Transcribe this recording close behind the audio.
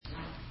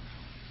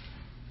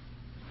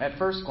At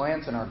first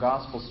glance in our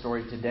gospel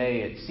story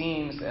today, it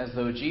seems as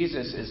though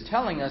Jesus is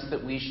telling us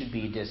that we should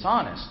be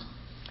dishonest.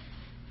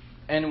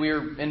 And we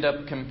end up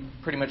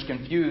pretty much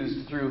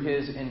confused through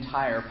his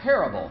entire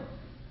parable.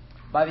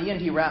 By the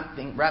end, he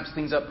wraps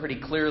things up pretty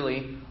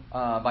clearly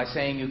by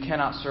saying you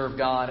cannot serve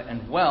God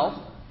and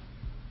wealth.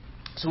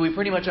 So we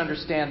pretty much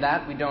understand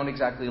that. We don't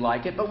exactly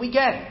like it, but we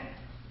get it.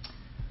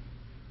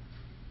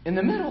 In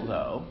the middle,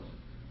 though,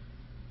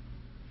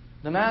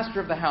 the master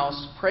of the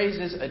house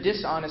praises a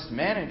dishonest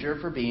manager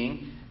for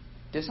being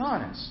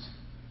dishonest.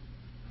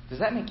 Does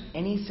that make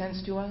any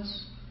sense to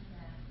us?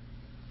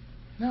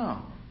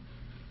 No.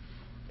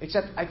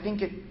 Except I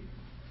think it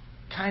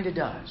kind of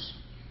does.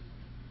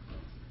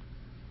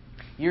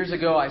 Years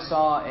ago, I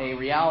saw a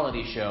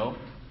reality show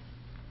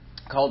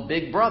called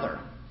Big Brother.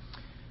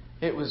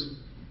 It was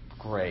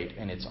great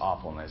in its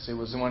awfulness. It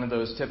was one of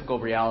those typical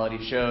reality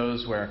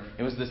shows where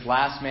it was this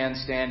last man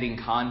standing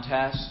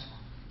contest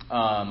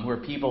where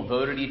people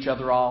voted each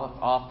other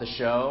off the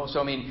show.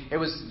 So, it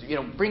was,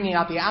 bringing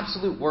out the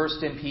absolute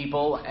worst in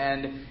people,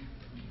 and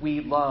we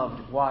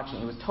loved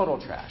watching. It was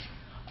total trash.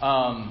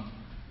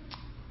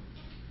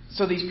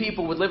 So these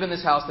people would live in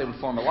this house. They would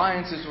form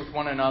alliances with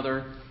one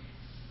another.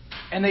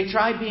 And they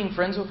tried being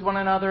friends with one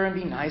another and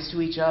be nice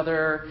to each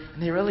other.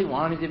 And they really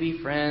wanted to be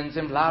friends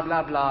and blah,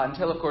 blah, blah.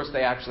 Until, of course,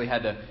 they actually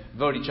had to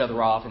vote each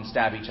other off and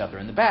stab each other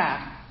in the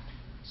back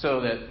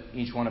so that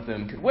each one of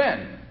them could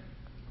win.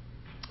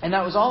 And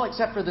that was all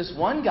except for this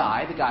one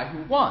guy, the guy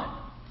who won.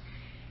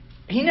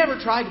 He never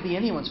tried to be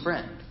anyone's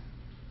friend.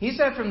 He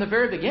said from the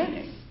very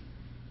beginning,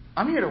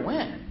 I'm here to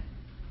win.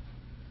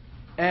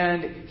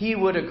 And he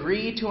would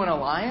agree to an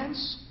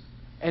alliance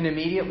and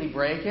immediately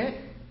break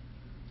it.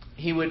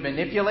 He would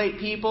manipulate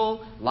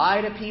people, lie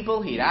to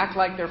people. He'd act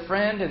like their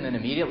friend and then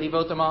immediately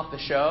vote them off the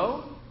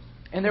show.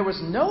 And there was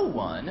no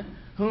one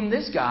whom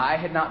this guy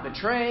had not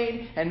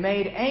betrayed and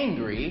made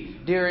angry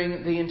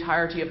during the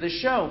entirety of the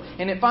show.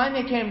 And it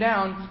finally came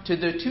down to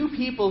the two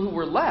people who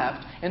were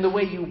left, and the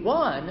way you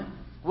won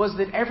was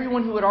that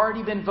everyone who had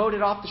already been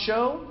voted off the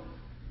show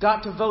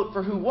got to vote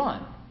for who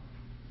won.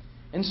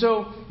 And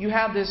so you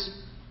have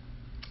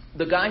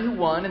the guy who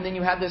won, and then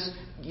you have this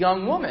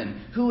young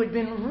woman who had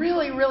been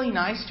really, really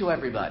nice to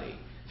everybody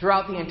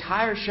throughout the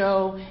entire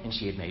show, and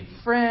she had made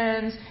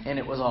friends, and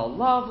it was all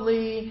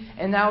lovely,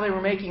 and now they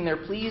were making their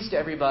pleas to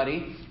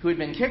everybody who had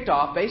been kicked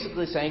off,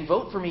 basically saying,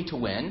 vote for me to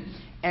win.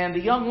 And the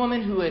young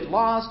woman who had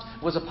lost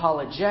was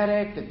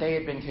apologetic that they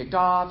had been kicked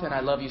off, and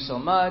I love you so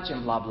much,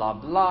 and blah, blah,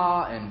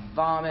 blah, and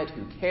vomit,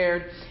 who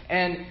cared?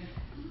 And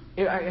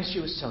she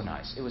was so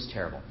nice. It was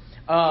terrible.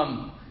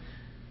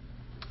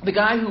 The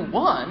guy who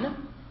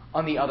won,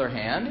 on the other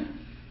hand,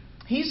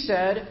 he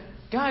said,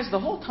 guys, the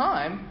whole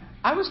time,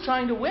 I was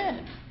trying to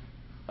win.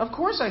 Of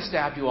course I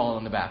stabbed you all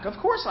in the back. Of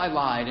course I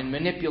lied and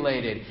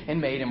manipulated and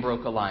made and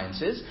broke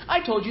alliances.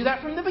 I told you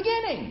that from the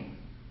beginning.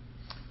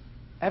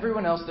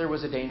 Everyone else there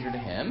was a danger to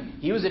him.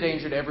 He was a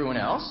danger to everyone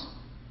else.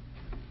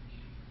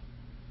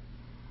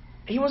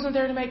 He wasn't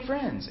there to make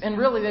friends. And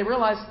really they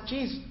realized,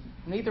 geez,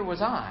 neither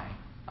was I.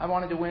 I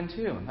wanted to win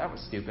too. That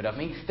was stupid of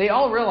me. They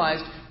all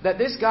realized that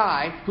this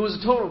guy, who was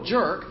a total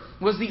jerk,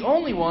 was the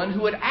only one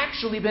who had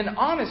actually been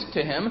honest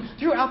to him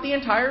throughout the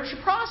entire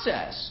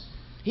process.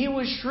 He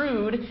was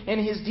shrewd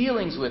in his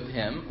dealings with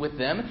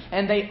them,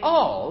 and they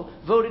all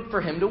voted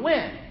for him to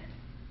win.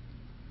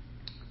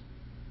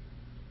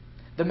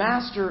 The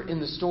master in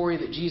the story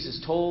that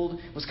Jesus told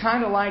was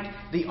kind of like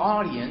the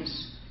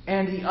audience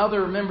and the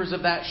other members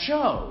of that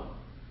show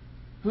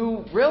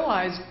who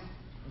realized,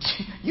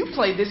 you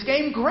played this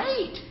game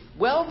great.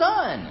 Well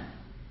done.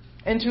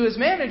 And to his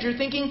manager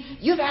thinking,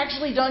 you've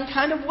actually done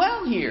kind of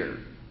well here.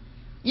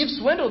 You've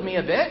swindled me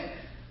a bit.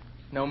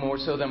 No more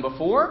so than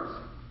before.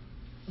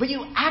 But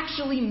you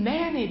actually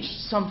managed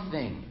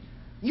something.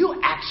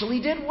 You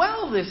actually did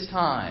well this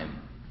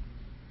time.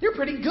 You're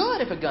pretty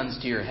good if a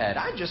gun's to your head.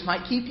 I just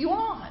might keep you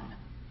on.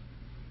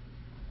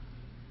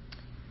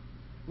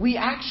 We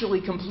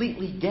actually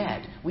completely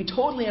get, we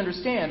totally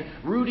understand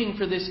rooting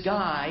for this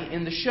guy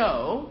in the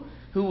show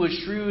who was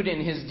shrewd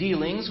in his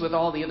dealings with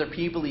all the other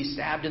people he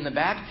stabbed in the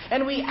back.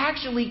 And we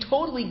actually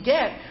totally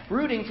get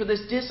rooting for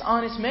this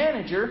dishonest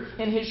manager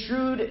and his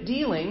shrewd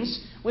dealings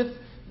with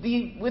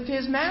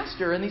his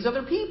master and these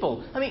other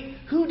people.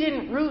 Who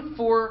didn't root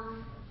for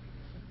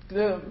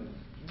the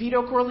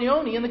Vito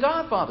Corleone in The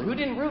Godfather? Who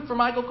didn't root for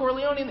Michael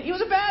Corleone? He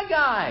was a bad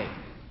guy.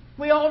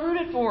 We all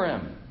rooted for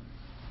him.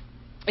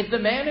 If the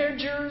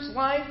manager's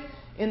life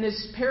in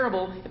this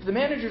parable, if the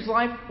manager's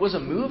life was a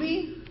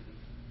movie,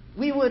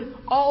 we would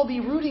all be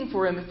rooting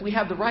for him if we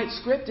had the right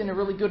script and a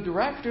really good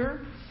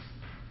director.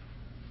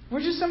 We're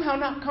just somehow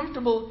not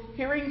comfortable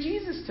hearing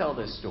Jesus tell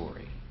this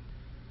story.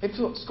 If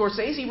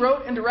Scorsese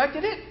wrote and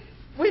directed it,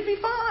 we'd be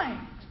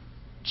fine.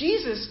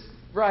 Jesus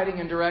writing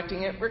and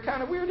directing it, we're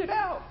kind of weirded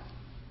out.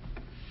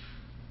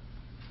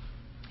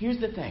 Here's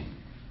the thing.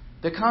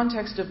 The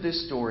context of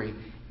this story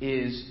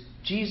is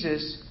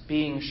Jesus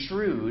being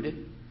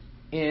shrewd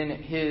in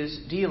his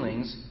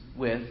dealings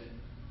with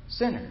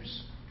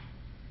sinners.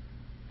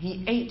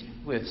 He ate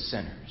with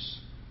sinners.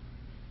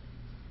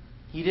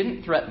 He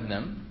didn't threaten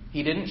them.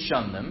 He didn't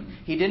shun them.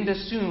 He didn't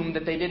assume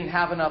that they didn't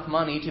have enough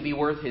money to be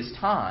worth his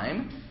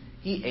time.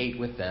 He ate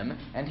with them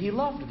and he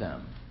loved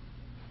them.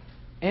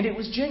 And it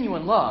was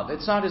genuine love.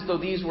 It's not as though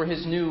these were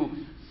his new,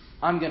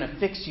 I'm going to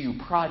fix you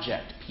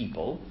project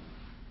people.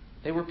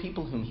 They were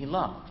people whom he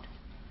loved.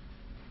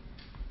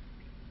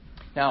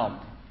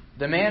 Now,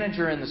 the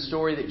manager in the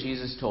story that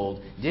Jesus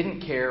told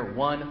didn't care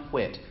one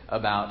whit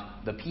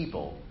about the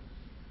people.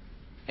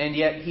 And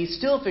yet he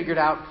still figured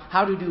out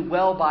how to do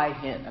well by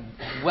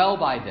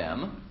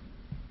them,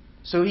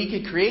 so he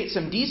could create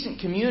some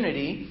decent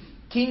community,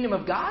 kingdom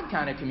of God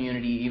kind of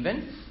community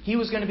even. He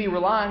was going to be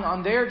relying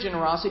on their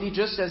generosity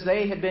just as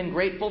they had been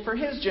grateful for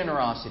his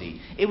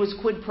generosity. It was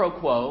quid pro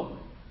quo,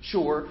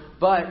 sure,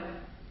 but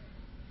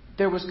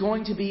there was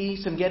going to be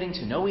some getting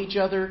to know each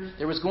other.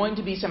 There was going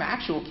to be some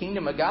actual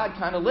kingdom of God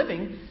kind of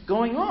living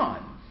going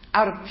on.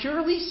 Out of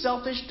purely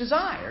selfish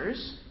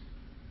desires,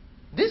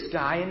 this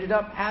guy ended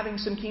up having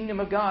some kingdom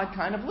of God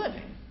kind of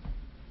living.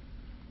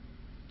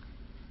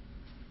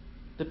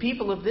 The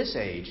people of this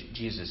age,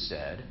 Jesus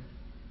said,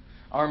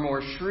 are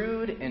more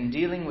shrewd in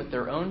dealing with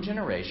their own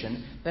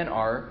generation than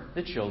are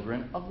the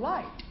children of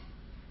light.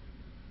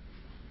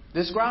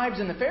 The scribes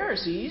and the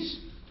Pharisees,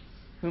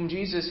 whom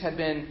Jesus had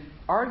been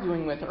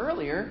arguing with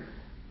earlier,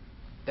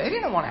 they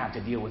didn't want to have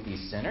to deal with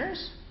these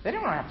sinners. They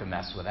didn't want to have to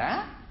mess with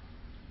that.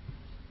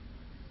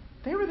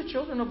 They were the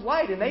children of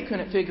light, and they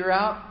couldn't figure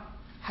out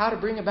how to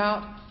bring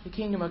about the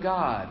kingdom of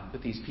God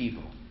with these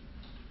people.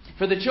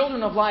 For the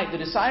children of light, the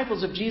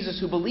disciples of Jesus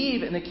who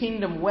believe in the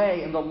kingdom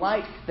way and the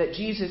light that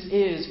Jesus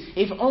is,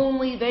 if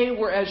only they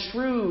were as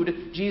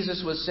shrewd,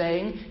 Jesus was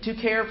saying, to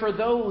care for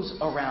those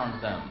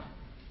around them.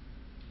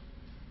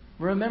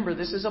 Remember,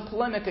 this is a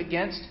polemic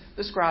against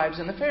the scribes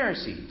and the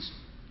Pharisees,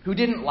 who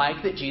didn't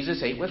like that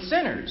Jesus ate with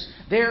sinners.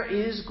 There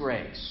is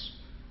grace,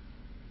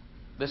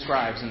 the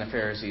scribes and the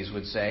Pharisees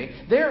would say.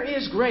 There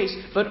is grace,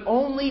 but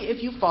only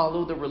if you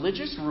follow the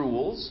religious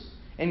rules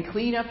and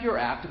clean up your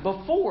act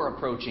before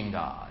approaching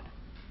God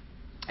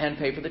and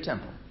pay for the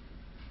temple.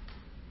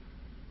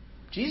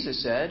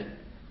 Jesus said,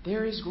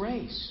 there is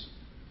grace.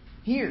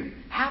 Here,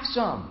 have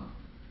some.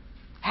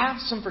 Have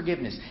some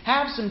forgiveness.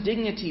 Have some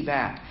dignity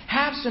back.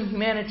 Have some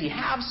humanity.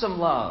 Have some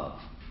love.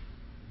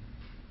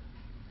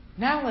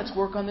 Now let's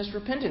work on this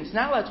repentance.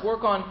 Now let's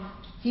work on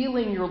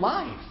healing your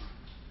life.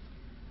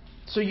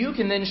 So you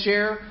can then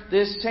share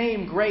this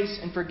same grace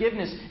and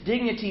forgiveness,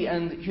 dignity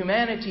and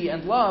humanity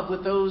and love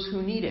with those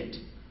who need it.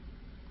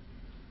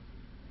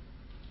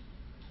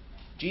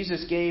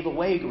 Jesus gave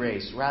away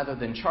grace rather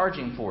than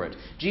charging for it.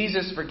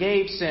 Jesus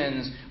forgave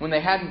sins when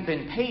they hadn't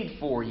been paid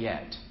for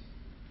yet.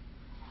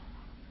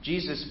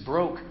 Jesus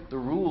broke the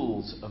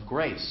rules of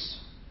grace.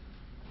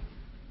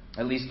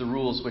 At least the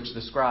rules which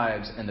the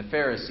scribes and the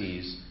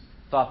Pharisees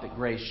thought that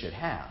grace should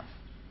have.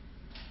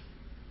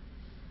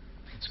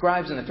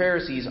 Scribes and the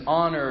Pharisees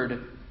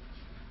honored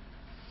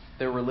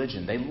their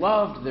religion. They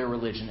loved their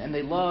religion and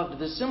they loved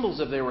the symbols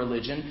of their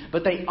religion,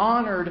 but they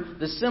honored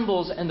the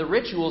symbols and the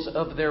rituals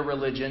of their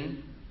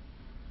religion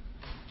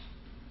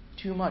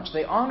too much.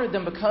 They honored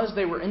them because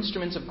they were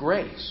instruments of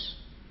grace,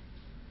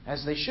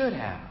 as they should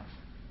have.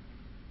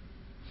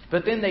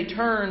 But then they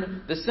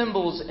turned the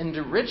symbols and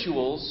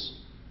rituals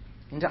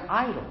into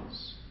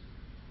idols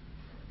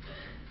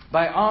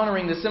by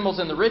honoring the symbols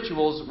and the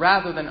rituals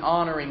rather than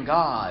honoring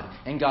God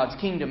and God's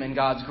kingdom and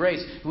God's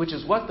grace, which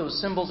is what those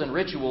symbols and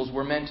rituals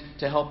were meant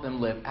to help them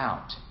live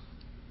out.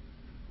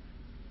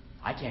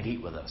 I can't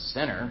eat with a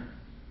sinner.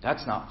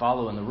 That's not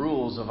following the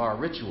rules of our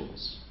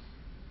rituals.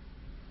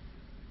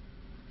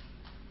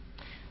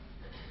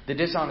 The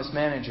dishonest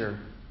manager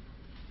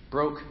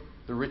broke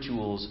the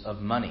rituals of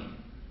money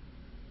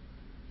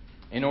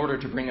in order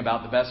to bring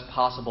about the best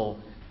possible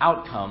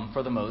outcome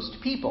for the most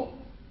people.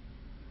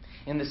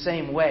 In the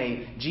same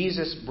way,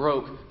 Jesus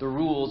broke the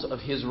rules of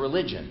his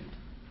religion,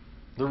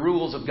 the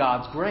rules of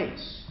God's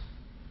grace,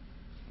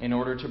 in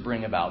order to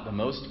bring about the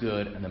most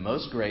good and the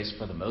most grace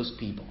for the most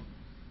people,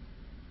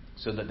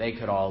 so that they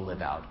could all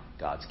live out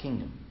God's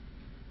kingdom.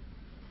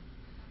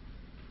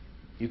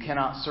 You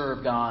cannot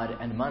serve God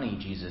and money,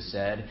 Jesus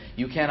said.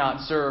 You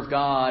cannot serve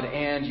God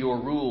and your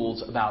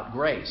rules about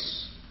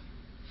grace.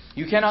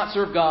 You cannot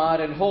serve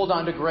God and hold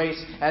on to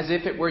grace as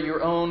if it were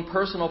your own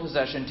personal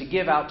possession to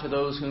give out to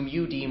those whom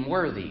you deem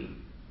worthy.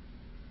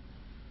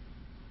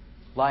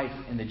 Life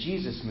in the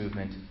Jesus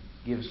movement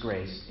gives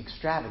grace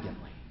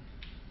extravagantly.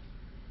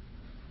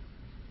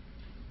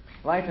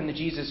 Life in the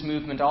Jesus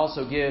movement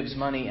also gives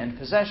money and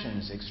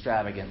possessions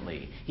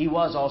extravagantly. He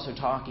was also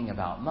talking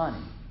about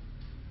money.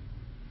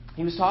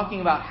 He was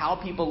talking about how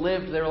people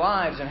lived their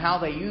lives and how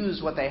they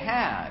used what they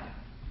had.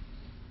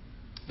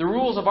 The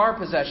rules of our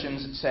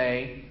possessions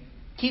say,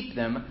 keep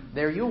them,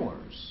 they're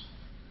yours.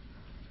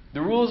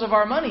 The rules of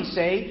our money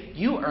say,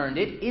 you earned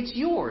it, it's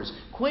yours.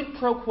 Quid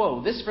pro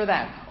quo, this for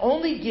that.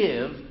 Only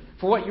give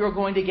for what you're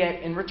going to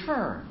get in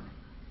return.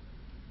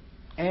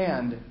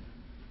 And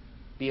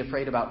be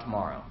afraid about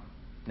tomorrow.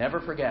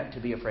 Never forget to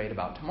be afraid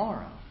about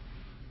tomorrow.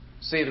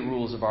 say the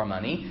rules of our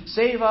money.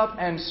 Save up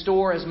and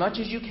store as much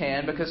as you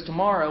can, because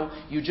tomorrow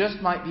you just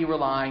might be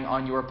relying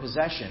on your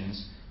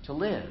possessions to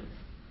live.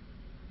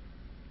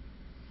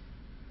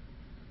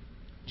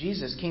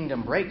 Jesus'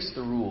 kingdom breaks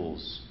the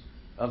rules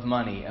of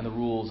money and the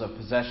rules of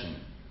possession.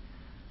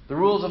 The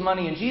rules of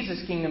money in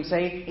Jesus' kingdom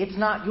say it's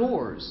not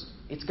yours,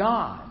 it's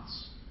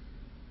God's.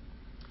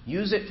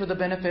 Use it for the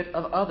benefit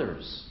of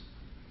others,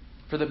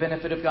 for the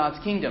benefit of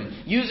God's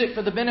kingdom. Use it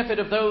for the benefit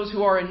of those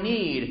who are in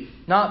need,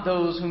 not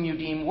those whom you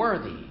deem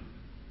worthy.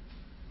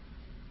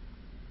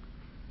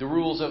 The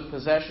rules of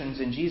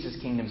possessions in Jesus'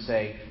 kingdom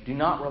say, do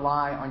not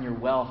rely on your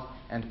wealth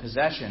and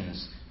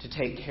possessions to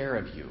take care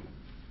of you.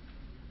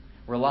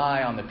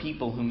 Rely on the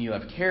people whom you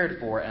have cared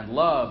for and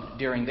loved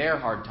during their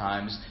hard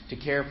times to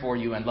care for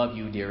you and love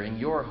you during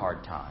your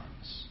hard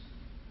times.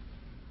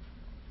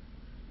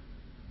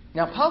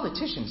 Now,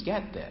 politicians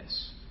get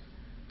this.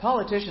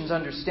 Politicians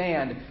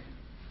understand,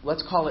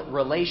 let's call it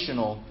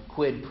relational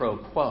quid pro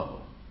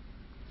quo.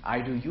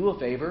 I do you a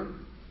favor,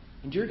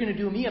 and you're going to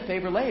do me a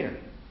favor later.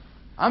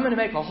 I'm going to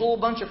make a whole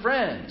bunch of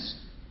friends,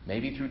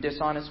 maybe through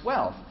dishonest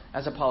wealth,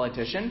 as a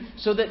politician,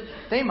 so that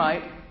they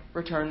might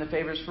return the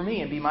favors for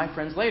me and be my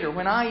friends later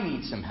when I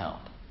need some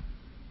help.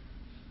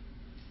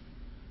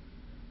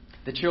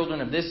 The children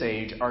of this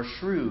age are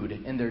shrewd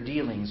in their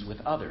dealings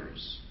with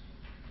others.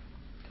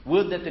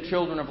 Would that the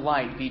children of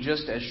light be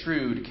just as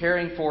shrewd,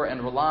 caring for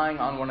and relying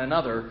on one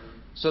another,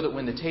 so that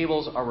when the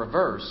tables are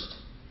reversed,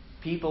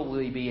 people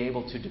will be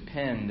able to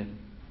depend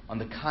on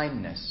the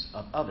kindness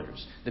of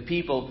others, the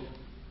people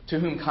to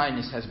whom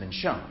kindness has been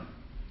shown.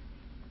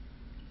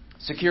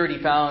 Security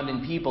found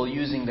in people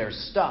using their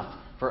stuff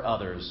for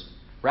others,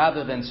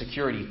 rather than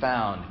security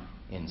found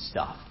in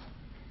stuff.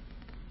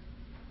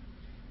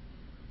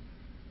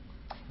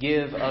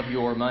 Give of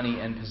your money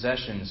and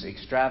possessions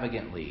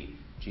extravagantly,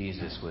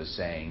 Jesus was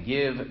saying.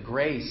 Give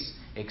grace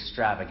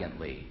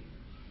extravagantly.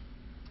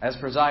 As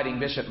presiding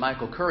Bishop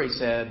Michael Curry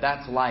said,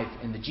 that's life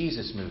in the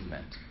Jesus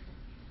movement.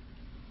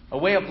 A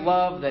way of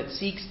love that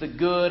seeks the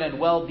good and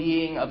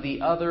well-being of the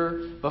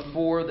other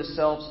before the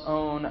self's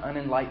own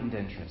unenlightened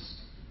interest.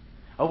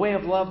 A way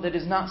of love that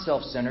is not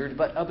self-centered,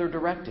 but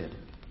other-directed.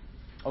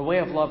 A way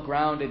of love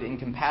grounded in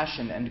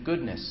compassion and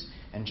goodness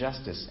and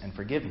justice and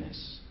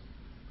forgiveness.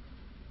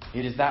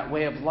 It is that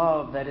way of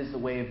love that is the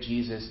way of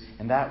Jesus,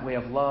 and that way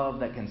of love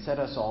that can set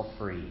us all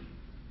free.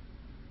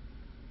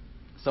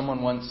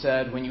 Someone once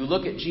said, when you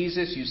look at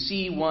Jesus, you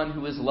see one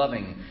who is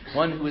loving,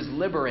 one who is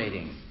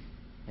liberating,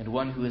 and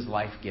one who is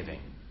life-giving.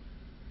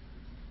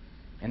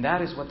 And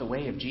that is what the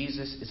way of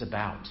Jesus is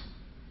about.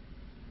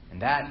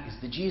 And that is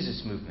the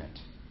Jesus movement.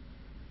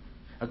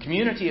 A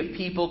community of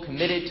people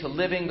committed to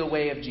living the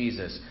way of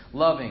Jesus,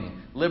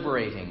 loving,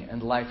 liberating,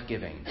 and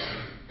life-giving.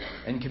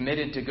 And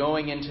committed to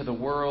going into the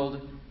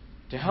world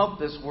to help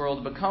this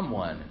world become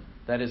one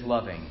that is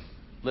loving,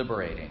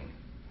 liberating,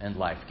 and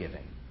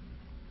life-giving.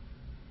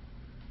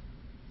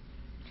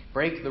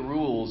 Break the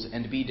rules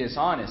and be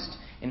dishonest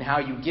in how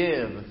you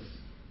give,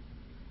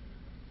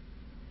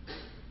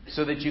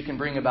 so that you can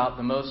bring about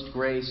the most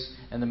grace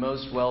and the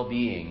most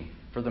well-being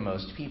for the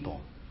most people.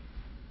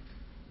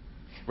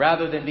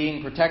 Rather than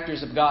being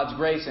protectors of God's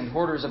grace and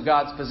hoarders of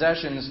God's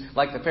possessions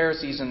like the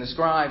Pharisees and the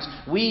scribes,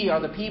 we are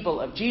the people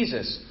of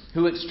Jesus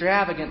who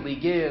extravagantly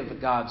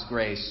give God's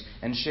grace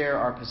and share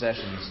our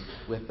possessions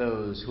with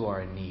those who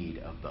are in need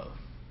of both.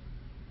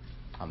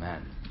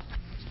 Amen.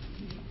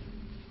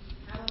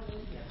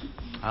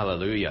 Hallelujah.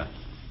 Hallelujah.